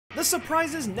The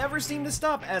surprises never seem to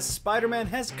stop as Spider-Man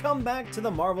has come back to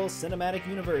the Marvel Cinematic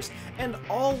Universe, and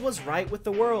all was right with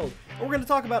the world. We're going to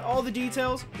talk about all the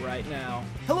details right now.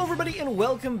 Hello everybody and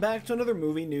welcome back to another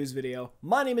movie news video.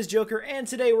 My name is Joker and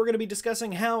today we're going to be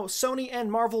discussing how Sony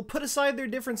and Marvel put aside their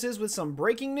differences with some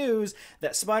breaking news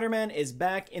that Spider-Man is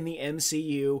back in the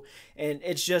MCU, and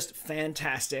it's just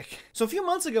fantastic. So a few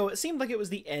months ago it seemed like it was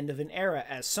the end of an era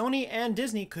as Sony and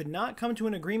Disney could not come to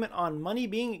an agreement on money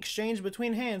being exchanged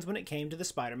between hands when it came to the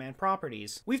Spider-Man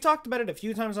properties. We've talked about it a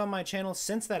few times on my channel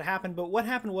since that happened, but what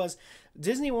happened was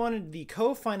Disney wanted the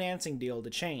co-financing deal to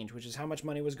change, which is how much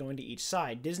money was going to each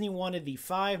side. Disney wanted the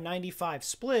 5-95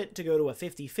 split to go to a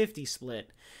 50-50 split.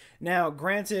 Now,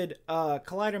 granted,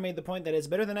 Collider made the point that it's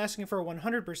better than asking for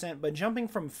 100%, but jumping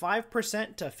from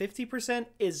 5% to 50%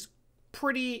 is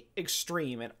pretty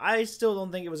extreme, and I still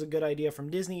don't think it was a good idea from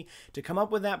Disney to come up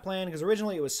with that plan, because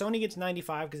originally it was Sony gets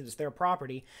 95 because it's their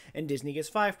property, and Disney gets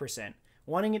 5%.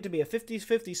 Wanting it to be a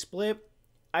 50-50 split,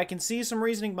 I can see some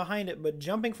reasoning behind it, but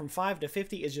jumping from 5 to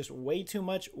 50 is just way too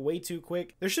much, way too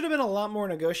quick. There should have been a lot more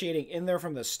negotiating in there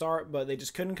from the start, but they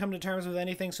just couldn't come to terms with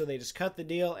anything, so they just cut the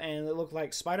deal, and it looked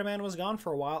like Spider-Man was gone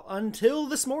for a while until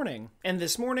this morning. And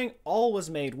this morning, all was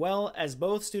made well, as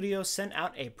both studios sent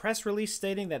out a press release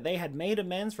stating that they had made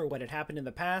amends for what had happened in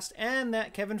the past, and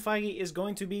that Kevin Feige is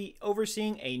going to be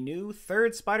overseeing a new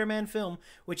third Spider-Man film,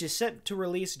 which is set to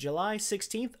release July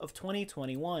 16th of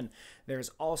 2021. There's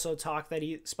also talk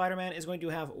that Spider-Man is going to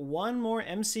have one more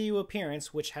MCU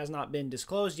appearance, which has not been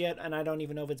disclosed yet, and I don't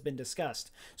even know if it's been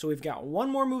discussed. So we've got one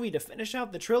more movie to finish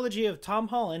out the trilogy of Tom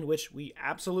Holland, which we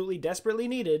absolutely desperately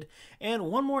needed,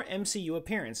 and one more MCU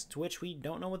appearance, to which we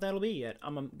don't know what that'll be yet.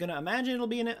 I'm gonna imagine it'll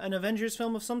be an Avengers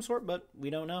film of some sort, but we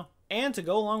don't know. And to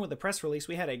go along with the press release,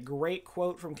 we had a great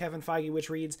quote from Kevin Feige, which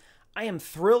reads, "I am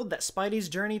thrilled that Spidey's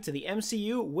journey to the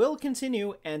MCU will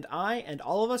continue, and I and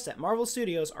all of us at Marvel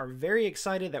Studios are very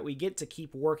excited that we get to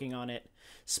keep working on it.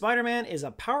 Spider-Man is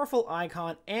a powerful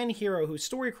icon and hero whose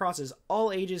story crosses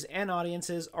all ages and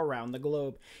audiences around the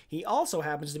globe. He also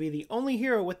happens to be the only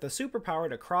hero with the superpower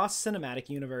to cross cinematic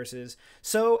universes.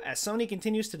 So, as Sony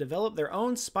continues to develop their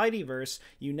own Spideyverse,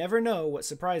 you never know what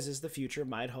surprises the future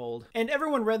might hold." And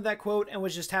everyone read that quote and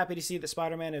was just happy to see that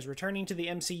Spider-Man is returning to the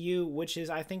MCU, which is,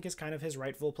 I think, is kind of his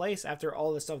rightful place after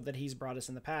all the stuff that he's brought us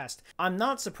in the past. I'm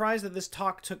not surprised that this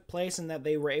talk took place and that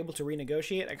they were able to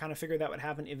renegotiate. I kind of figured that would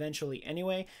happen eventually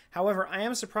anyway. However, I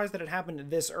am surprised that it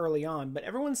happened this early on, but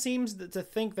everyone seems to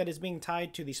think that it's being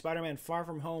tied to the Spider-Man Far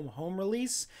From Home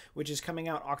release, which is coming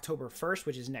out October 1st,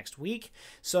 which is next week.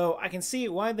 So I can see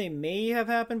why they may have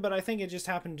happened, but I think it just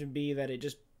happened to be that it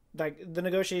just, like, the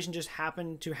negotiation just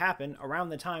happened to happen around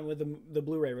the time with the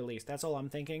Blu-ray release. That's all I'm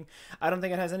thinking. I don't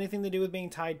think it has anything to do with being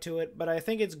tied to it, but I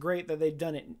think it's great that they've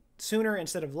done it sooner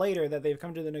instead of later, that they've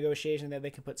come to the negotiation that they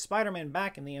can put Spider-Man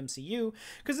back in the MCU,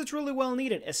 because it's really well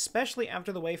needed, especially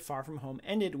after the way Far From Home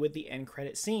ended with the end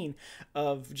credit scene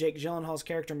of Jake Gyllenhaal's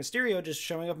character Mysterio just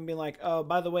showing up and being like, "Oh,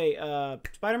 by the way,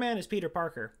 Spider-Man is Peter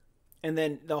Parker." And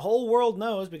then the whole world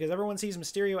knows, because everyone sees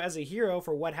Mysterio as a hero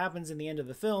for what happens in the end of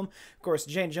the film. Of course,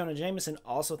 J. Jonah Jameson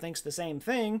also thinks the same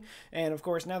thing. And of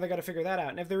course, now they got to figure that out.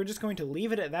 And if they were just going to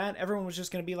leave it at that, everyone was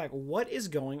just going to be like, what is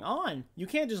going on? You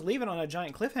can't just leave it on a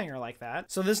giant cliffhanger like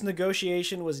that. So this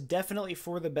negotiation was definitely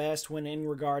for the best when in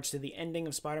regards to the ending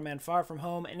of Spider-Man Far From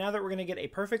Home. And now that we're going to get a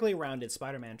perfectly rounded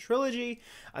Spider-Man trilogy,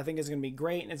 I think it's going to be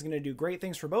great. And it's going to do great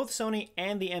things for both Sony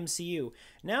and the MCU.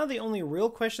 Now the only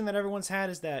real question that everyone's had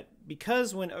is that,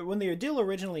 because when the deal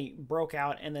originally broke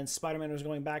out and then Spider-Man was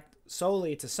going back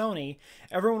solely to Sony,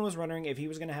 everyone was wondering if he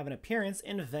was going to have an appearance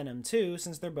in Venom 2,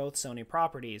 since they're both Sony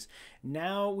properties.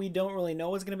 Now we don't really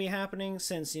know what's going to be happening,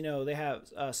 since, you know, they have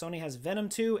Sony has Venom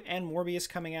 2 and Morbius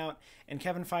coming out, and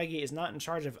Kevin Feige is not in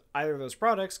charge of either of those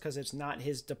products because it's not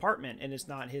his department and it's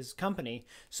not his company.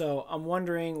 So I'm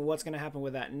wondering what's going to happen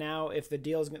with that now. If the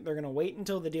deal is, they're going to wait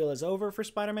until the deal is over for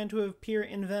Spider-Man to appear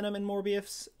in Venom and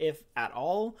Morbius, if at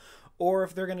all, or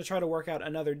if they're going to try to work out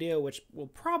another deal, which will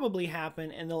probably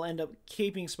happen, and they'll end up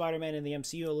keeping Spider-Man in the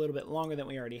MCU a little bit longer than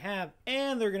we already have,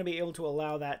 and they're going to be able to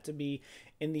allow that to be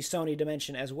in the Sony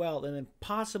dimension as well, and then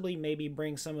possibly maybe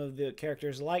bring some of the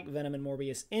characters like Venom and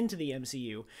Morbius into the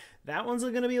MCU. That one's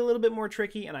going to be a little bit more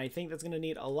tricky, and I think that's going to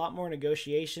need a lot more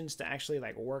negotiations to actually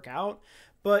work out.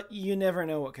 But you never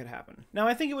know what could happen. Now,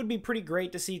 I think it would be pretty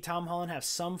great to see Tom Holland have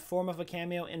some form of a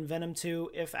cameo in Venom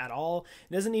 2, if at all.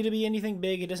 It doesn't need to be anything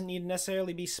big. It doesn't need to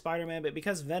necessarily be Spider-Man, but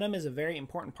because Venom is a very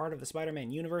important part of the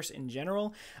Spider-Man universe in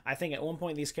general, I think at one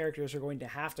point these characters are going to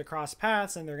have to cross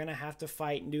paths, and they're going to have to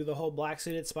fight and do the whole black suit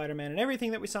well-suited Spider-Man and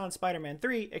everything that we saw in Spider-Man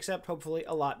 3, except hopefully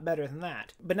a lot better than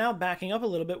that. But now backing up a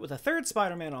little bit with a third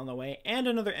Spider-Man on the way and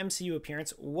another MCU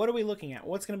appearance, what are we looking at?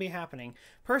 What's going to be happening?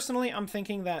 Personally, I'm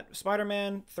thinking that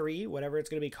Spider-Man 3, whatever it's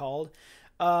going to be called,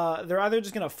 they're either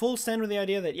just going to full send with the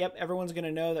idea that, yep, everyone's going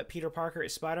to know that Peter Parker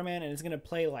is Spider-Man, and it's going to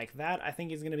play like that. I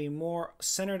think it's going to be more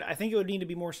centered. I think it would need to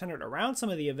be more centered around some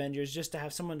of the Avengers just to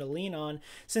have someone to lean on,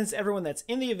 since everyone that's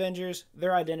in the Avengers,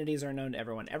 their identities are known to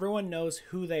everyone. Everyone knows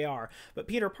who they are. But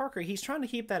Peter Parker, he's trying to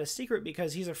keep that a secret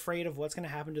because he's afraid of what's going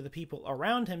to happen to the people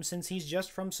around him, since he's just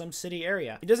from some city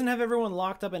area. He doesn't have everyone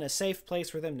locked up in a safe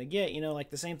place for them to get, you know, like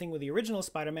the same thing with the original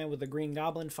Spider-Man with the Green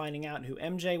Goblin finding out who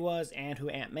MJ was and who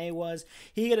Aunt May was.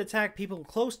 He could attack people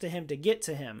close to him to get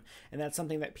to him, and that's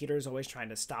something that Peter is always trying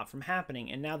to stop from happening.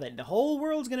 And now that the whole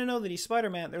world's going to know that he's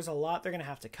Spider-Man, there's a lot they're going to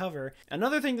have to cover.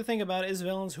 Another thing to think about is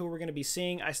villains who we're going to be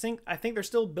seeing. I think they're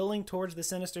still building towards the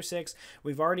Sinister Six.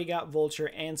 We've already got Vulture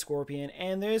and Scorpion,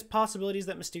 and there's possibilities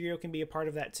that Mysterio can be a part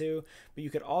of that too. But you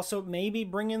could also maybe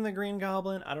bring in the Green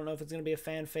Goblin. I don't know if it's going to be a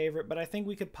fan favorite, but I think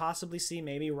we could possibly see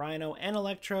maybe Rhino and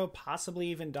Electro, possibly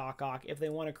even Doc Ock, if they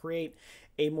want to create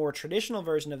a more traditional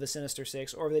version of the Sinister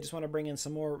Six, or if they just want to bring in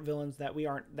some more villains that we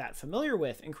aren't that familiar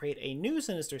with and create a new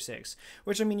Sinister Six.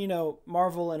 Which, I mean, you know,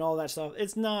 Marvel and all that stuff,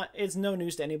 it's no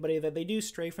news to anybody that they do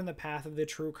stray from the path of the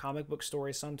true comic book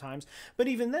stories sometimes. But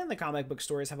even then, the comic book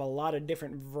stories have a lot of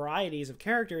different varieties of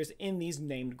characters in these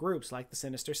named groups, like the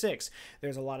Sinister Six.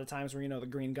 There's a lot of times where, you know, the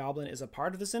Green Goblin is a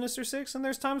part of the Sinister Six, and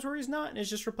there's times where he's not, and it's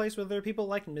just replaced with other people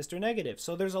like Mr. Negative.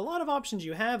 So there's a lot of options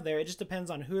you have there. It just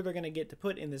depends on who they're going to get to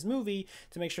put in this movie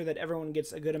to make sure that everyone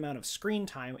gets a good amount of screen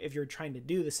time if you're trying to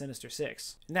do the Sinister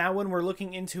Six. Now, when we're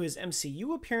looking into his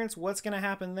MCU appearance, what's going to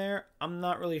happen there? I'm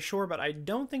not really sure, but I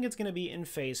don't think it's going to be in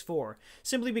Phase 4.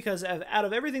 Simply because out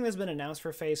of everything that's been announced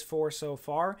for Phase 4 so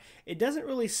far, it doesn't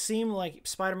really seem like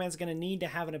Spider-Man's going to need to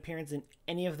have an appearance in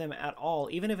any of them at all,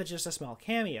 even if it's just a small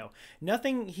cameo.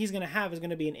 Nothing he's going to have is going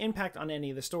to be an impact on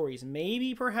any of the stories.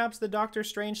 Maybe perhaps the Doctor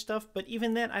Strange stuff, but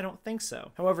even then, I don't think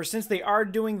so. However, since they are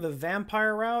doing the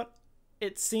vampire route,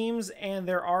 it seems, and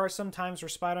there are some times where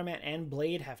Spider-Man and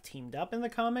Blade have teamed up in the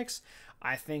comics,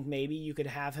 I think maybe you could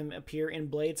have him appear in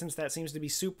Blade, since that seems to be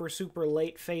super, super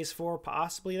late Phase 4.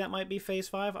 Possibly that might be Phase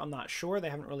 5. I'm not sure. They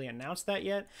haven't really announced that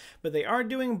yet. But they are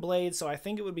doing Blade, so I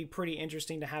think it would be pretty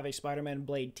interesting to have a Spider-Man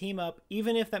Blade team up,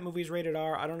 even if that movie's rated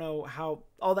R. I don't know how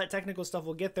all that technical stuff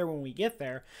will get there when we get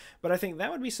there, but I think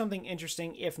that would be something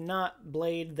interesting. If not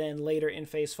Blade, then later in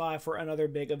Phase 5 for another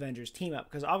big Avengers team up,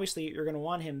 because obviously you're going to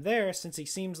want him there, since he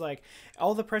seems like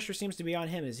all the pressure seems to be on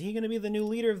him. Is he going to be the new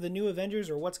leader of the new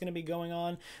Avengers, or what's going to be going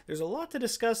on? There's a lot to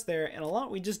discuss there, and a lot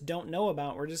we just don't know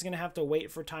about. We're just going to have to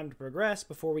wait for time to progress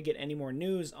before we get any more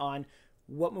news on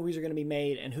what movies are going to be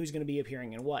made and who's going to be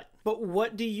appearing in what. But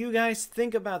what do you guys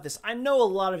think about this? I know a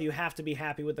lot of you have to be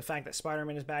happy with the fact that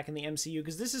Spider-Man is back in the MCU,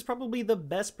 because this is probably the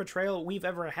best portrayal we've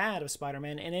ever had of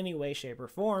Spider-Man in any way, shape, or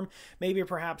form. Maybe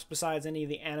perhaps besides any of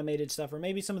the animated stuff, or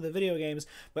maybe some of the video games.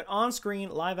 But on-screen,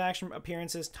 live-action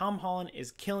appearances, Tom Holland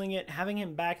is killing it. Having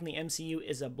him back in the MCU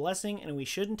is a blessing, and we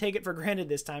shouldn't take it for granted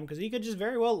this time, because he could just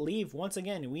very well leave once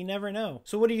again. We never know.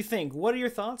 So what do you think? What are your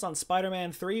thoughts on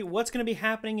Spider-Man 3? What's going to be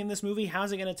happening in this movie?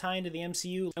 How's it going to tie into the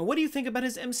MCU? And what do you think about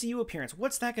his MCU appearance?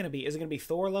 What's that going to be? Is it going to be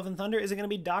Thor: Love and Thunder? Is it going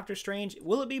to be Doctor Strange?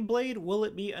 Will it be Blade? Will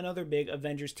it be another big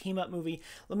Avengers team-up movie?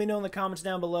 Let me know in the comments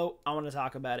down below. I want to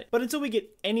talk about it. But until we get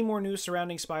any more news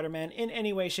surrounding Spider-Man in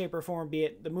any way, shape, or form, be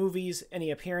it the movies, any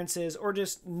appearances, or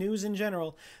just news in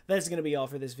general, that's going to be all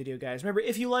for this video, guys. Remember,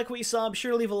 if you like what you saw, be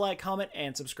sure to leave a like, comment,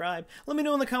 and subscribe. Let me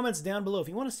know in the comments down below if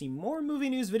you want to see more movie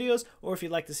news videos, or if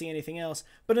you'd like to see anything else.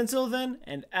 But until then,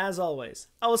 and as always,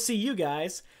 I will see you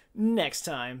guys next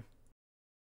time.